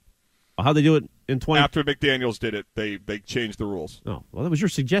rules. How'd they do it in 20? After McDaniels did it, they changed the rules. Oh, well, that was your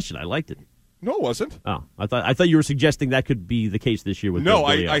suggestion. I liked it. No, it wasn't. Oh, I thought you were suggesting that could be the case this year with. No,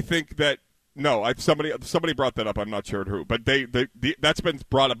 I think that somebody brought that up. I'm not sure who, but that's been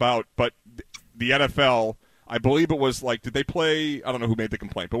brought about. But the NFL, I believe it was like, did they play? I don't know who made the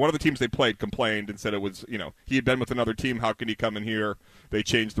complaint, but one of the teams they played complained and said it was, he had been with another team. How can he come in here? They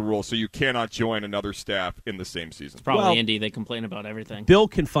changed the rule, so you cannot join another staff in the same season. It's probably Indy. They complain about everything. Bill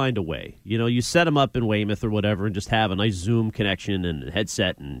can find a way. You set him up in Weymouth or whatever and just have a nice Zoom connection and a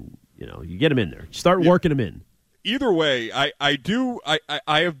headset and, you get him in there. Start working him in. Either way, I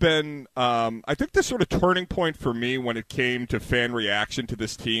have been, I think the sort of turning point for me when it came to fan reaction to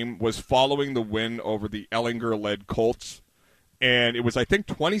this team was following the win over the Ellinger-led Colts. And it was, I think,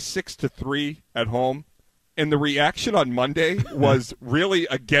 26-3 at home. And the reaction on Monday was really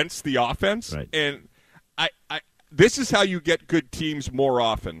against the offense. Right. And this is how you get good teams more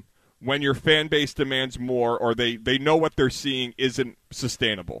often, when your fan base demands more or they know what they're seeing isn't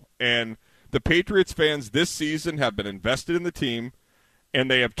sustainable. And the Patriots fans this season have been invested in the team, and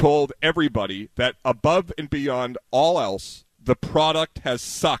they have told everybody that above and beyond all else, the product has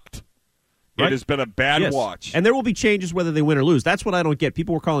sucked. Right. It has been a bad watch. And there will be changes whether they win or lose. That's what I don't get.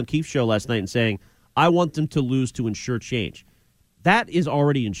 People were calling Keith's show last night and saying, I want them to lose to ensure change. That is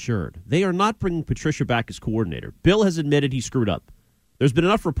already ensured. They are not bringing Patricia back as coordinator. Bill has admitted he screwed up. There's been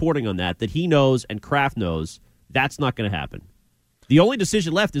enough reporting on that he knows and Kraft knows that's not going to happen. The only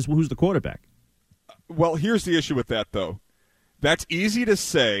decision left is who's the quarterback. Well, here's the issue with that, though. That's easy to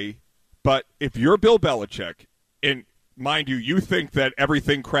say, but if you're Bill Belichick, and mind you, you think that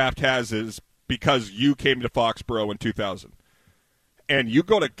everything Kraft has is because you came to Foxborough in 2000, and you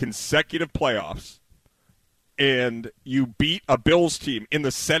go to consecutive playoffs, and you beat a Bills team in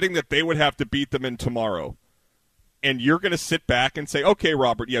the setting that they would have to beat them in tomorrow, and you're going to sit back and say, okay,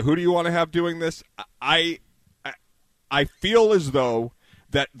 Robert, who do you want to have doing this? I feel as though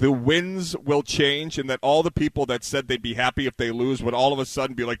that the wins will change and that all the people that said they'd be happy if they lose would all of a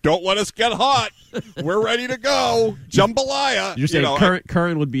sudden be like, don't let us get hot. We're ready to go. Jambalaya. You're saying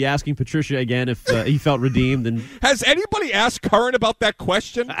Curran would be asking Patricia again if he felt redeemed. And has anybody asked Curran about that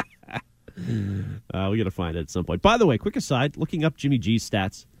question? We got to find it at some point. By the way, quick aside, looking up Jimmy G's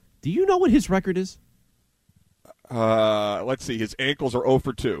stats, do you know what his record is? Let's see. His ankles are 0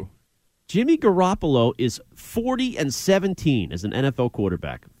 for 2. Jimmy Garoppolo is 40-17 as an NFL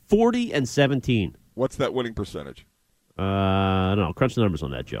quarterback. 40-17. What's that winning percentage? I don't know. Crunch the numbers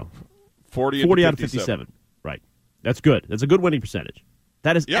on that, Joe. 40 out of 57. Right. That's good. That's a good winning percentage.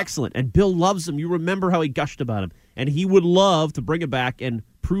 That is excellent. And Bill loves him. You remember how he gushed about him. And he would love to bring it back and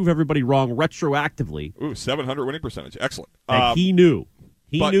prove everybody wrong retroactively. Ooh, 700 winning percentage. Excellent. And he knew.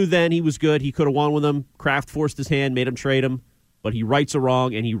 He knew then he was good. He could have won with him. Kraft forced his hand, made him trade him. But he rights a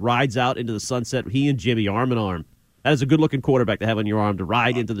wrong, and he rides out into the sunset. He and Jimmy, arm in arm. That is a good-looking quarterback to have on your arm to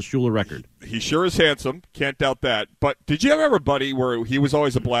ride into the Schuler record. He sure is handsome. Can't doubt that. But did you ever have a buddy where he was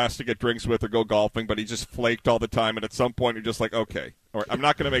always a blast to get drinks with or go golfing, but he just flaked all the time, and at some point you're just like, okay, all right, I'm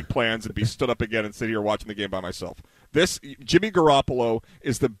not going to make plans and be stood up again and sit here watching the game by myself. This Jimmy Garoppolo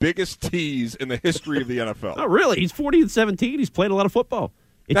is the biggest tease in the history of the NFL. Oh, really? He's 40-17. He's played a lot of football.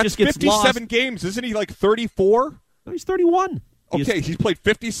 That's just gets 57 lost. Games. Isn't he like 34? No, he's 31. Okay, he's played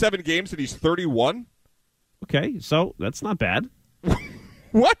 57 games and he's 31? Okay, so that's not bad.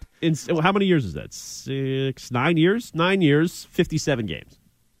 What? How many years is that? 9 years? 9 years, 57 games.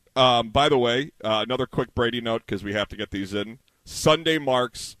 By the way, another quick Brady note because we have to get these in. Sunday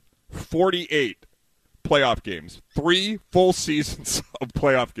marks 48 playoff games. 3 full seasons of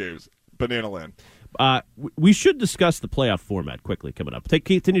playoff games. Banana Land. We should discuss the playoff format quickly coming up.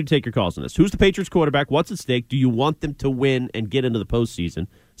 Continue to take your calls on this. Who's the Patriots quarterback? What's at stake? Do you want them to win and get into the postseason?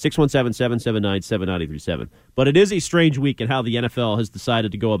 617-779-7937. But it is a strange week in how the NFL has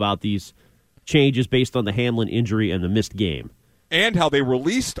decided to go about these changes based on the Hamlin injury and the missed game. And how they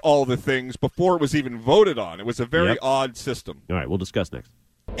released all the things before it was even voted on. It was a very odd system. All right, we'll discuss next.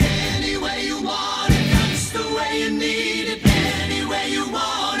 Any way you want it, that's the way you need it. Any way you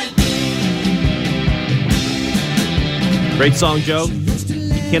want it. Great song, Joe.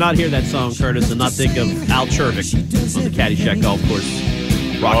 You cannot hear that song, Curtis, and not think of Al Chervik on the Caddyshack golf course.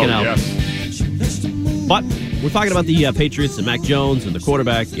 Rocking out. Yes. But we're talking about the Patriots and Mac Jones and the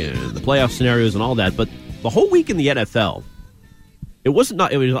quarterback and the playoff scenarios and all that. But the whole week in the NFL, it was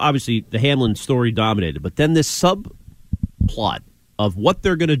obviously the Hamlin story dominated, but then this subplot of what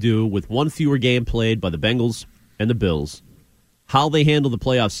they're going to do with one fewer game played by the Bengals and the Bills, how they handle the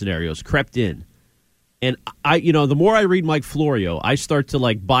playoff scenarios crept in. And the more I read Mike Florio, I start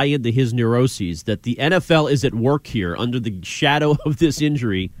to buy into his neuroses that the NFL is at work here under the shadow of this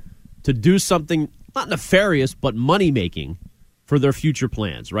injury to do something not nefarious but money making for their future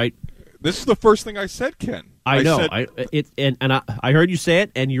plans. Right? This is the first thing I said, Ken. I know. I heard you say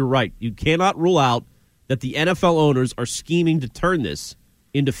it, and you're right. You cannot rule out that the NFL owners are scheming to turn this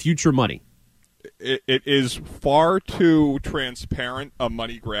into future money. it is far too transparent a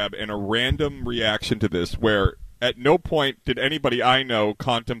money grab and a random reaction to this where at no point did anybody I know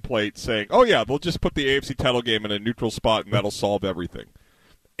contemplate saying, oh, yeah, they'll just put the AFC title game in a neutral spot and that'll solve everything.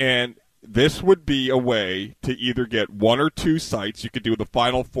 And this would be a way to either get one or two sites. You could do the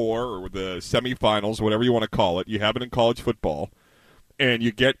Final Four or the semifinals, whatever you want to call it. You have it in college football. And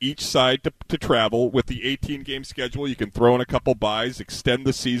you get each side to travel with the 18-game schedule. You can throw in a couple buys, extend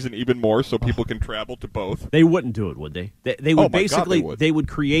the season even more so people can travel to both. They wouldn't do it, would they? They would basically God, they would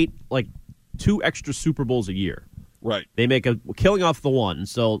create like 2 extra Super Bowls a year. Right. They make killing off the one,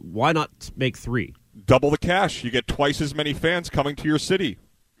 so why not make 3? Double the cash. You get twice as many fans coming to your city.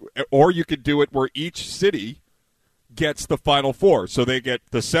 Or you could do it where each city gets the Final Four. So they get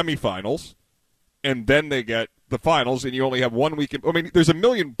the semifinals, and then they get the finals, and you only have 1 week. I mean, there's a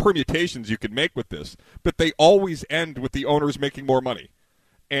million permutations you could make with this, but they always end with the owners making more money.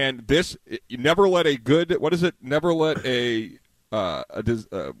 And this, you never let a good, what is it? Never let there's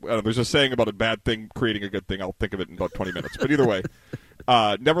a saying about a bad thing creating a good thing. I'll think of it in about 20 minutes. But either way,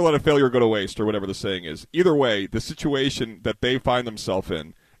 never let a failure go to waste, or whatever the saying is. Either way, the situation that they find themselves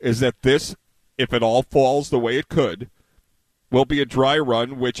in is that this, if it all falls the way it could, will be a dry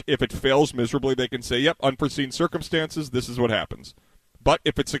run, which if it fails miserably, they can say, yep, unforeseen circumstances, this is what happens. But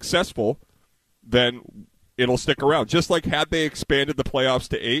if it's successful, then it'll stick around. Just like had they expanded the playoffs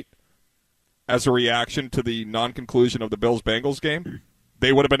to 8 as a reaction to the non-conclusion of the Bills-Bengals game,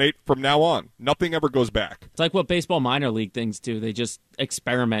 they would have been 8 from now on. Nothing ever goes back. It's like what baseball minor league things do. They just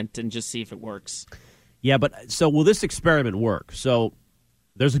experiment and just see if it works. Yeah, but so will this experiment work? So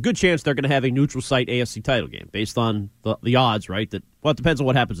there's a good chance they're going to have a neutral site AFC title game based on the odds, right? That, well, it depends on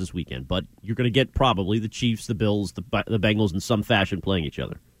what happens this weekend, but you're going to get probably the Chiefs, the Bills, the Bengals in some fashion playing each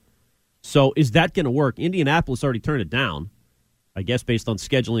other. So is that going to work? Indianapolis already turned it down, I guess, based on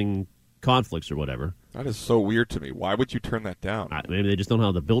scheduling conflicts or whatever. That is so weird to me. Why would you turn that down? Maybe they just don't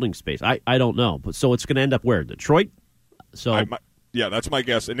have the building space. I don't know. But so it's going to end up where? Detroit? So yeah, that's my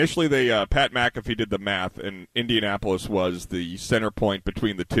guess. Initially, Pat McAfee did the math, and Indianapolis was the center point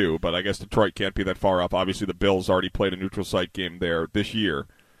between the two, but I guess Detroit can't be that far off. Obviously, the Bills already played a neutral site game there this year.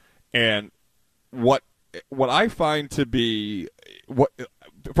 And what I find to be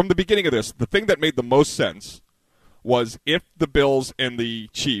from the beginning of this, the thing that made the most sense was if the Bills and the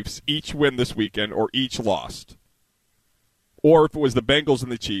Chiefs each win this weekend or each lost, or if it was the Bengals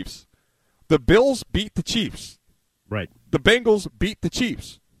and the Chiefs, the Bills beat the Chiefs. Right. The Bengals beat the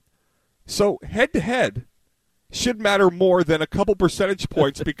Chiefs. So head-to-head should matter more than a couple percentage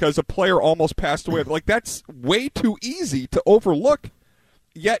points because a player almost passed away. Like, that's way too easy to overlook.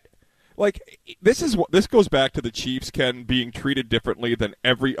 Yet, like, this goes back to the Chiefs, Ken, being treated differently than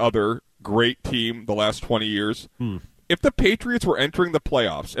every other great team the last 20 years. If the Patriots were entering the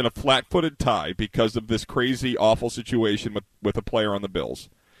playoffs in a flat-footed tie because of this crazy, awful situation with a player on the Bills,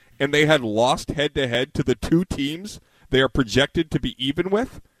 and they had lost head-to-head to the two teams they are projected to be even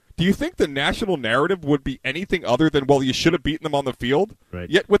with, do you think the national narrative would be anything other than, well, you should have beaten them on the field? Right.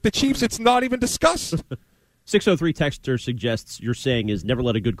 Yet with the Chiefs, it's not even discussed. 603 texter suggests you're saying is never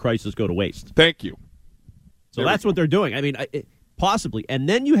let a good crisis go to waste. Thank you. So that's what they're doing. I mean, possibly. And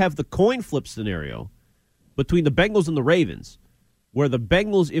then you have the coin flip scenario between the Bengals and the Ravens, where the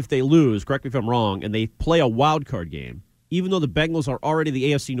Bengals, if they lose, correct me if I'm wrong, and they play a wild card game, even though the Bengals are already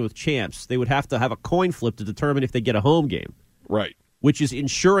the AFC North champs, they would have to have a coin flip to determine if they get a home game. Right. Which is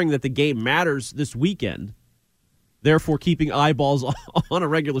ensuring that the game matters this weekend, therefore keeping eyeballs on a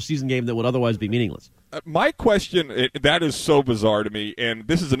regular season game that would otherwise be meaningless. My question, that is so bizarre to me, and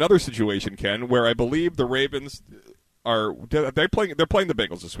this is another situation, Ken, where I believe the Ravens they're playing the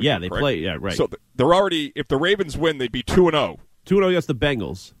Bengals this weekend. Yeah, they correct? play, yeah, right. So they're already, if the Ravens win, they'd be 2-0. 2-0 against the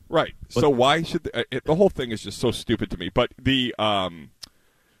Bengals. Right. So why should the whole thing is just so stupid to me. But the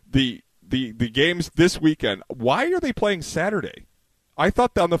games this weekend, why are they playing Saturday? I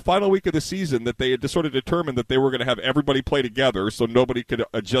thought that on the final week of the season that they had just sort of determined that they were going to have everybody play together so nobody could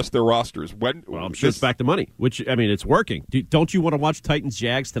adjust their rosters. Well, I'm sure it's back to money, which, I mean, it's working. Don't you want to watch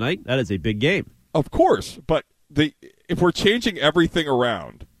Titans-Jags tonight? That is a big game. Of course, but if we're changing everything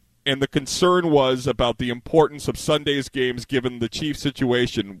around, and the concern was about the importance of Sunday's games given the Chiefs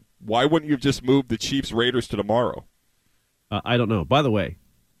situation, why wouldn't you have just moved the Chiefs-Raiders to tomorrow? I don't know. By the way,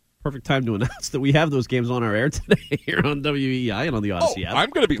 perfect time to announce that we have those games on our air today here on WEI and on the Odyssey app. I'm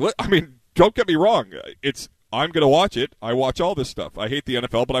going to be – I mean, don't get me wrong. I'm going to watch it. I watch all this stuff. I hate the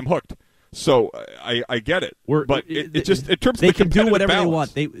NFL, but I'm hooked. So I get it. But it just – in terms of they the can do whatever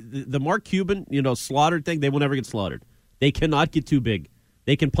balance, they want. The Mark Cuban, slaughtered thing, they will never get slaughtered. They cannot get too big.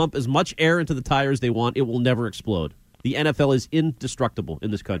 They can pump as much air into the tire as they want. It will never explode. the NFL is indestructible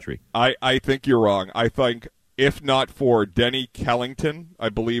in this country. I think you're wrong. I think if not for Denny Kellington, I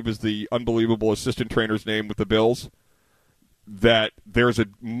believe is the unbelievable assistant trainer's name with the Bills, that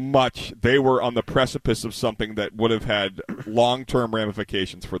they were on the precipice of something that would have had long-term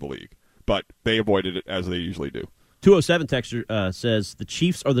ramifications for the league. But they avoided it, as they usually do. 207 texter says, the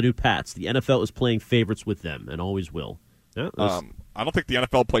Chiefs are the new Pats. The NFL is playing favorites with them and always will. Yeah, I don't think the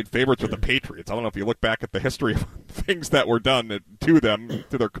NFL played favorites with the Patriots. I don't know if you look back at the history of things that were done to them,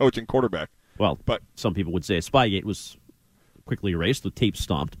 to their coach and quarterback. Well, but some people would say Spygate was quickly erased, the tape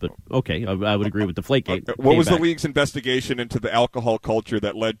stomped, but okay, I would agree with Deflategate. What was the league's investigation into the alcohol culture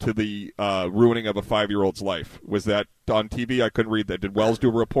that led to the ruining of a 5-year-old's life? Was that on TV? I couldn't read that. Did Wells do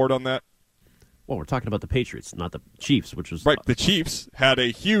a report on that? Well, we're talking about the Patriots, not the Chiefs, which was... Right, the Chiefs had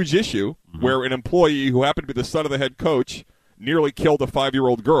a huge issue where an employee who happened to be the son of the head coach nearly killed a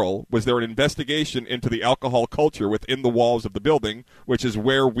 5-year-old girl. Was there an investigation into the alcohol culture within the walls of the building, which is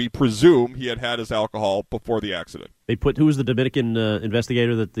where we presume he had his alcohol before the accident? Who was the Dominican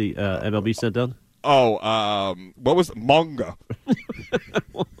investigator that the MLB sent down? What was it? Monga?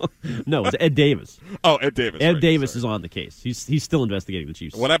 No, it's Ed Davis. Oh, Ed Davis. Ed Davis is on the case. He's still investigating the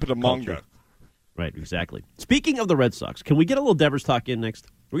Chiefs. What happened to Monga? Right, exactly. Speaking of the Red Sox, can we get a little Devers talk in next?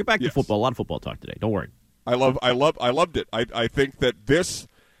 We'll get back to football. A lot of football talk today. Don't worry. I loved it. I think that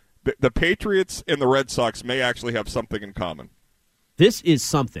the Patriots and the Red Sox may actually have something in common. This is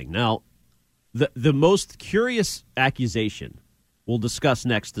something. Now, the most curious accusation we'll discuss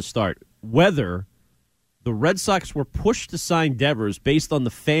next to start, whether the Red Sox were pushed to sign Devers based on the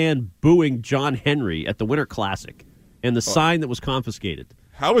fan booing John Henry at the Winter Classic and the sign that was confiscated.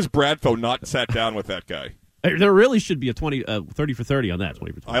 How has Bradfo not sat down with that guy? There really should be a 30 for 30 on that.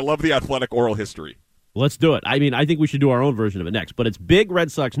 20 for 20. I love the athletic oral history. Let's do it. I mean, I think we should do our own version of it next. But it's big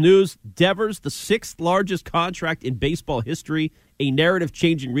Red Sox news. Devers, the 6th largest contract in baseball history. A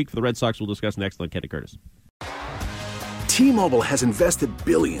narrative-changing week for the Red Sox. We'll discuss next on Kenny Curtis. T-Mobile has invested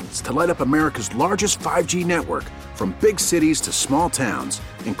billions to light up America's largest 5G network, from big cities to small towns,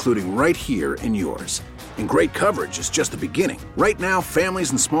 including right here in yours. And great coverage is just the beginning. Right now,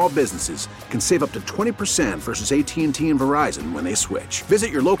 families and small businesses can save up to 20% versus AT&T and Verizon when they switch.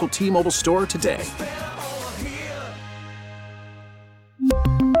 Visit your local T-Mobile store today.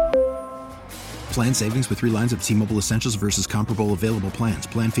 Plan savings with 3 lines of T-Mobile Essentials versus comparable available plans.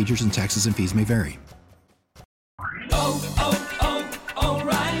 Plan features and taxes and fees may vary.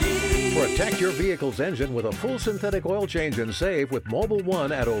 Protect your vehicle's engine with a full synthetic oil change and save with Mobil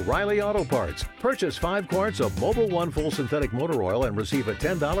 1 at O'Reilly Auto Parts. Purchase 5 quarts of Mobil 1 full synthetic motor oil and receive a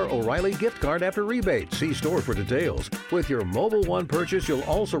 $10 O'Reilly gift card after rebate. See store for details. With your Mobil 1 purchase, you'll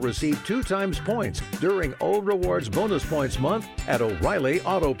also receive 2 times points during O Rewards Bonus Points Month at O'Reilly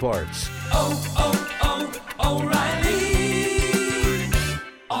Auto Parts. O'Reilly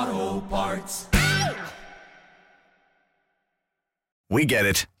Auto Parts. We get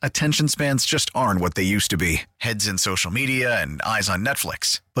it. Attention spans just aren't what they used to be. Heads in social media and eyes on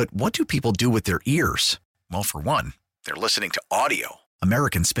Netflix. But what do people do with their ears? Well, for one, they're listening to audio.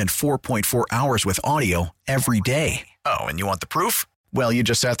 Americans spend 4.4 hours with audio every day. Oh, and you want the proof? Well, you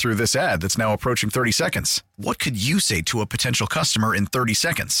just sat through this ad that's now approaching 30 seconds. What could you say to a potential customer in 30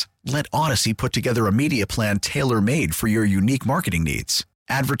 seconds? Let Odyssey put together a media plan tailor-made for your unique marketing needs.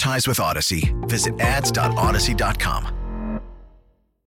 Advertise with Odyssey. Visit ads.odyssey.com.